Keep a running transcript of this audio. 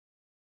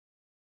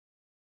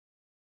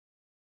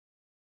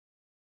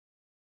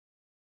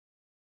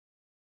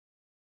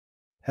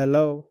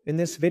Hello, in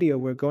this video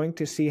we're going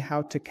to see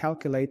how to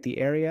calculate the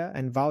area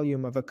and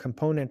volume of a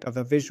component of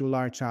a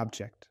VisualARQ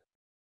object.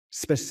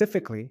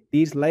 Specifically,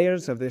 these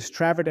layers of this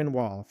travertine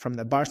wall from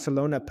the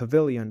Barcelona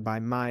pavilion by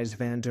Mies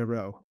van der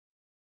Rohe.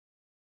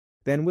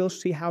 Then we'll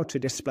see how to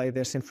display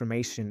this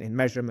information in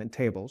measurement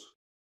tables.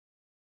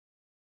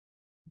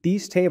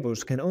 These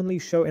tables can only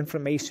show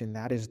information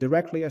that is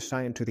directly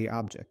assigned to the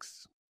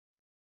objects.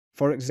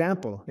 For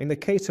example, in the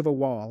case of a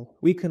wall,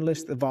 we can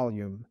list the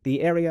volume,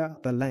 the area,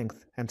 the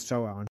length, and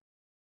so on.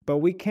 But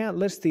we can't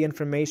list the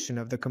information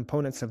of the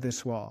components of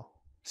this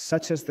wall,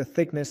 such as the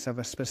thickness of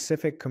a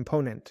specific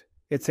component,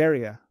 its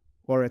area,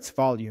 or its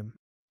volume.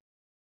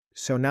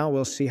 So now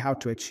we'll see how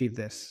to achieve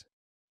this.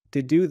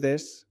 To do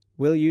this,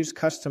 we'll use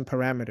custom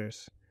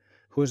parameters,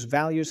 whose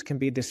values can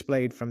be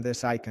displayed from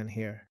this icon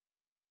here.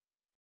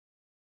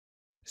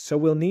 So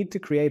we'll need to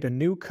create a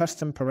new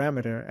custom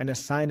parameter and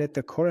assign it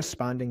the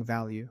corresponding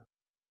value.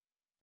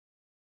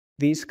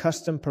 These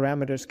custom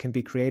parameters can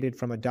be created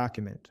from a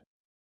document.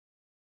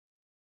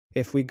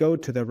 If we go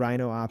to the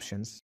Rhino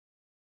options,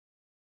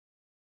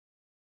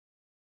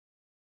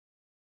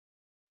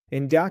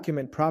 in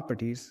Document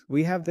Properties,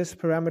 we have this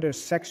Parameters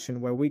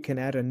section where we can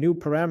add a new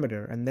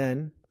parameter and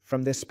then,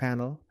 from this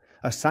panel,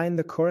 assign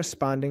the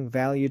corresponding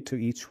value to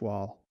each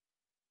wall.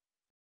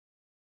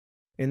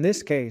 In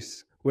this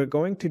case, we're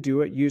going to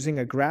do it using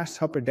a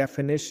Grasshopper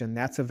definition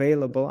that's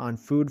available on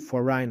Food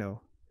for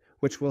Rhino,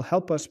 which will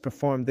help us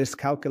perform this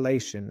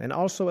calculation and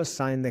also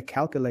assign the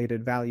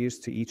calculated values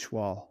to each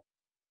wall.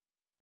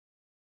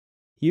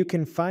 You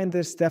can find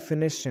this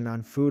definition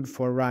on Food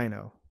for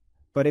Rhino,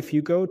 but if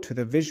you go to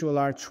the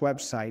VisualARQ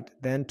website,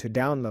 then to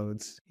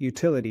Downloads,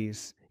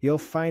 Utilities, you'll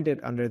find it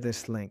under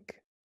this link.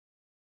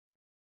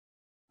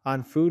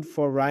 On Food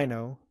for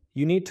Rhino,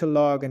 you need to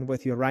log in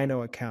with your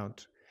Rhino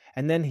account.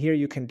 And then here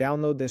you can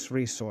download this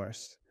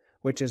resource,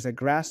 which is a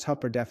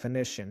Grasshopper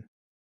definition.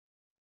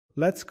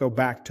 Let's go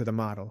back to the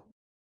model.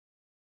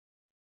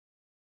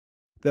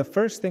 The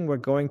first thing we're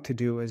going to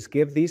do is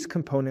give these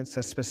components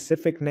a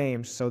specific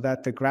name so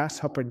that the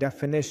Grasshopper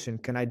definition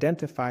can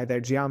identify their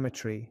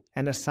geometry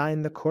and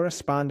assign the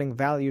corresponding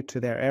value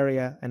to their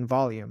area and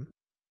volume.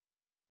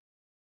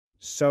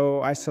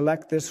 So I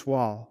select this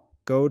wall,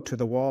 go to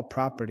the Wall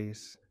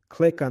Properties,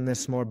 click on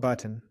this More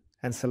button,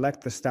 and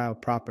select the Style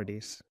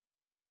Properties.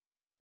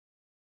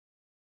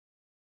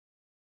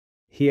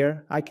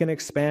 Here, I can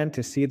expand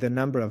to see the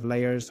number of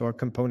layers or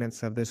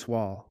components of this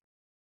wall.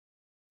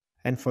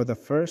 And for the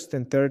first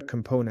and third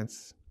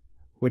components,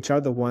 which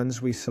are the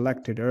ones we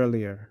selected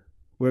earlier,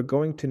 we're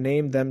going to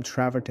name them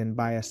travertine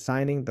by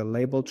assigning the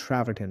label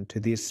travertine to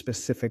these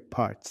specific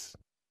parts.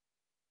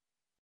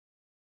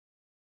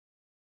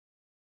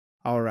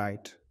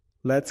 Alright,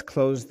 let's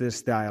close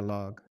this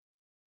dialog.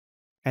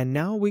 And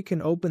now we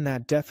can open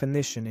that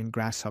definition in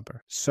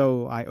Grasshopper.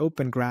 So I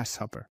open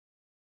Grasshopper.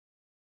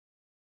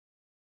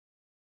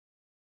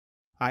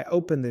 I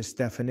open this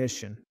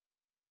definition.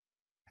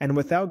 And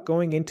without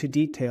going into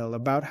detail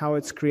about how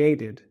it's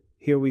created,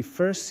 here we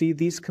first see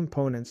these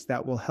components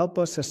that will help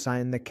us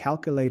assign the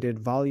calculated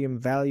volume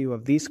value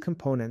of these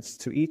components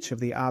to each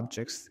of the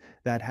objects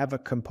that have a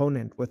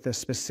component with a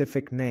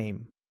specific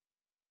name.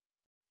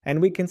 And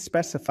we can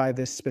specify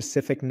this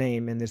specific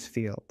name in this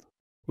field.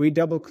 We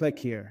double-click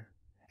here,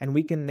 and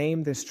we can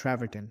name this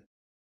travertine.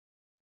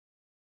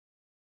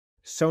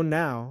 So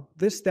now,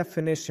 this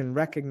definition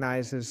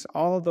recognizes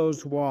all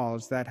those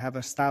walls that have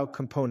a style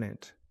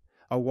component,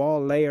 a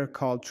wall layer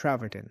called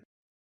travertine.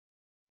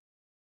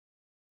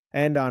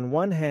 And on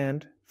one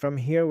hand, from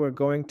here we're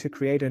going to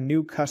create a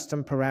new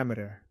custom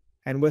parameter,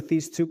 and with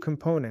these two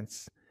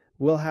components,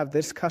 we'll have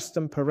this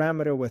custom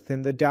parameter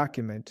within the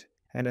document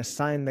and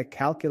assign the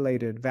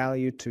calculated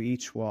value to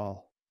each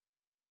wall.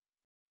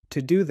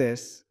 To do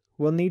this,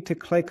 we'll need to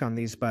click on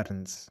these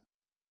buttons.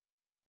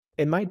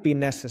 It might be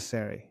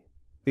necessary,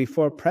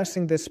 before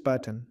pressing this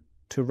button,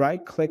 to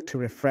right-click to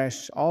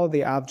refresh all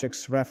the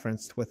objects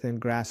referenced within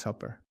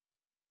Grasshopper.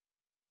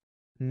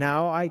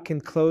 Now I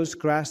can close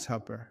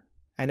Grasshopper,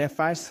 and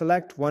if I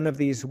select one of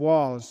these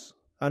walls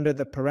under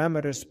the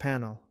Parameters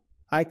panel,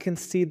 I can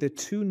see the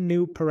two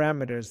new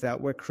parameters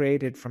that were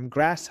created from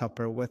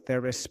Grasshopper with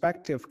their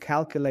respective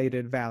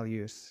calculated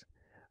values,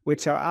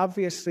 which are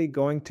obviously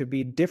going to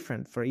be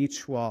different for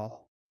each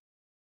wall.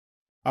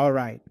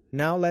 Alright,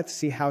 now let's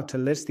see how to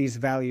list these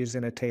values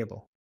in a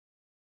table.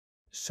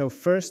 So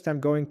first I'm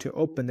going to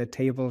open the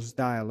Tables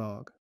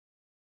dialog.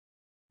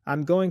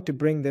 I'm going to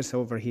bring this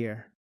over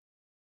here.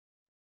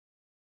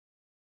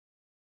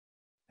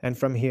 And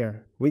from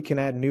here, we can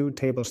add new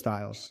table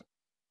styles.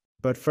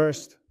 But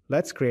first,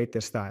 let's create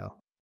this style.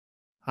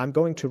 I'm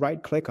going to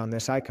right-click on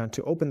this icon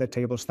to open the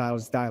Table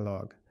Styles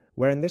dialog,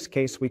 where in this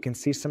case we can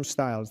see some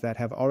styles that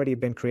have already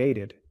been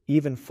created,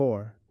 even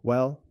for,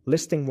 well,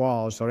 listing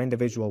walls or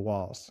individual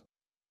walls.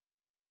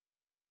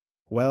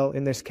 Well,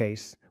 in this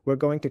case, we're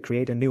going to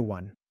create a new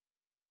one.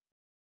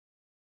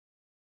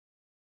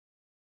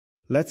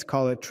 Let's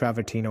call it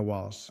Travertino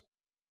Walls.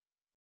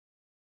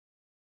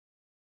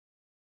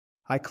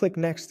 I click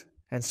Next,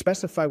 and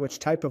specify which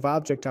type of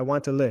object I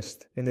want to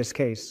list, in this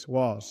case,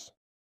 walls.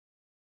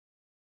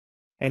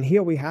 And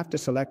here we have to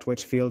select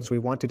which fields we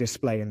want to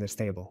display in this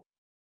table.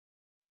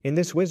 In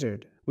this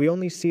wizard, we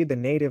only see the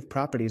native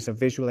properties of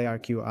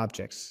VisualARQ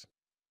objects.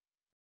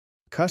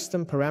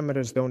 Custom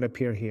parameters don't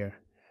appear here,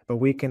 but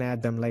we can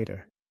add them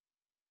later.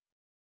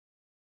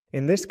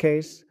 In this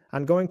case,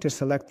 I'm going to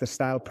select the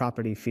Style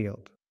property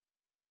field.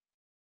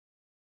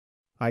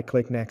 I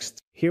click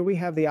Next. Here we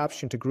have the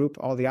option to group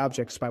all the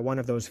objects by one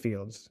of those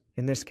fields,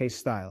 in this case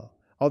Style,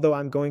 although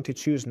I'm going to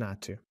choose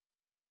not to.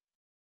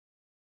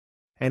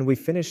 And we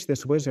finish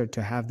this wizard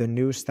to have the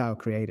new style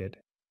created.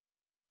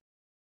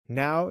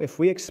 Now, if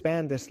we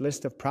expand this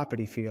list of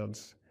property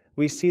fields,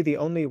 we see the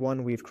only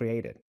one we've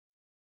created.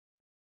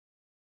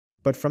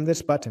 But from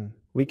this button,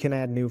 we can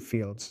add new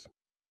fields.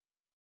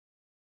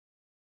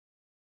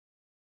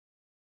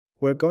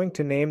 We're going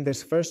to name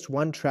this first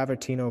one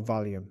Travertino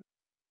volume.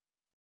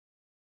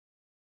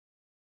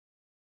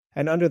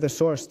 And under the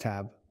Source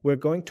tab, we're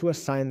going to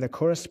assign the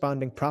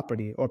corresponding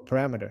property or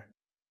parameter.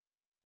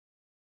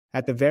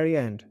 At the very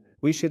end,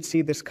 we should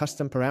see this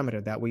custom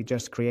parameter that we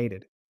just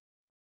created.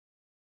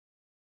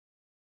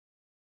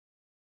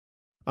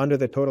 Under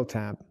the Total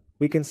tab,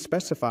 we can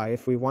specify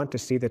if we want to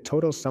see the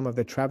total sum of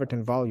the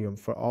travertine volume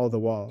for all the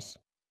walls.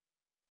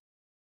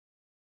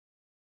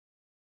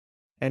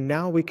 And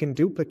now we can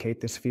duplicate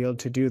this field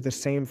to do the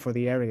same for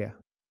the area.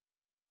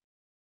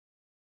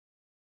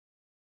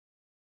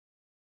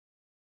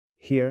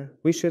 Here,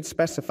 we should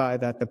specify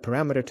that the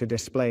parameter to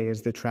display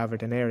is the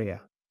travertine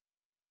area.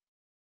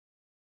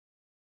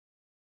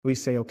 We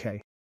say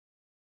OK.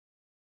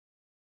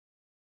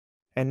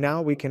 And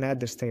now we can add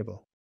this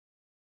table.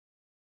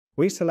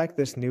 We select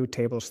this new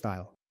table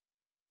style.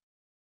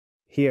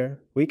 Here,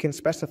 we can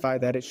specify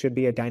that it should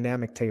be a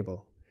dynamic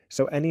table,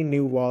 so any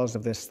new walls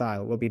of this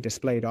style will be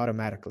displayed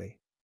automatically.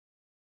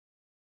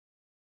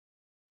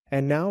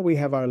 And now we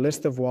have our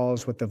list of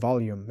walls with the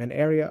volume and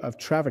area of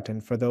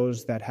travertine for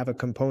those that have a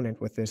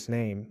component with this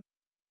name.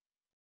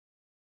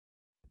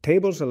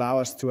 Tables allow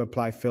us to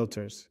apply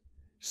filters,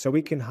 so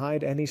we can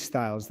hide any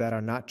styles that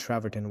are not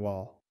travertine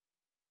wall.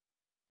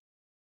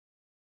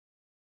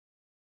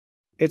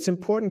 It's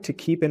important to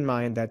keep in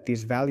mind that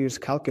these values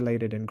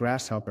calculated in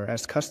Grasshopper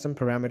as custom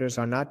parameters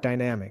are not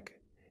dynamic,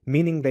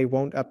 meaning they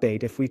won't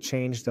update if we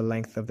change the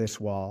length of this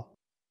wall.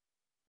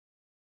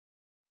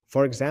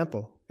 For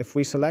example, if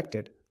we select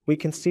it, we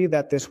can see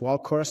that this wall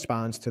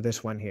corresponds to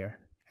this one here,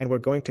 and we're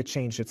going to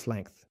change its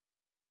length.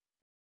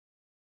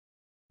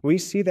 We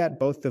see that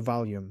both the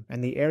volume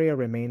and the area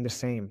remain the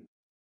same.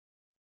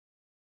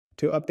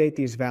 To update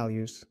these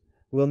values,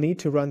 we'll need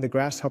to run the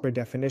Grasshopper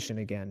definition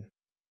again.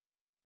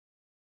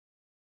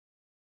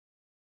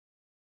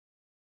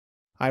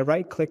 I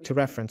right-click to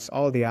reference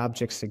all the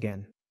objects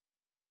again.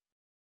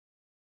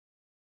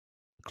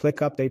 Click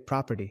Update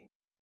Property.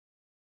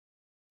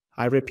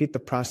 I repeat the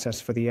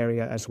process for the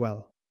area as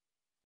well.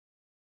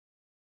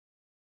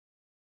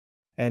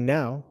 And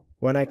now,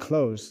 when I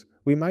close,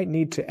 we might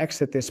need to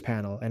exit this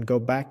panel and go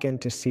back in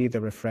to see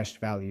the refreshed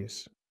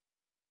values.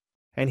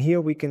 And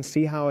here we can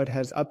see how it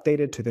has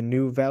updated to the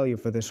new value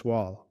for this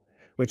wall,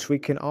 which we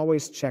can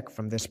always check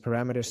from this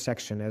parameters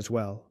section as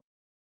well.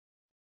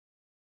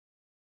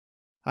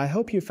 I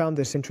hope you found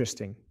this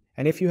interesting,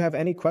 and if you have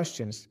any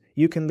questions,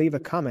 you can leave a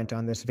comment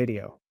on this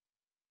video.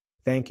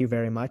 Thank you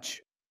very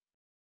much.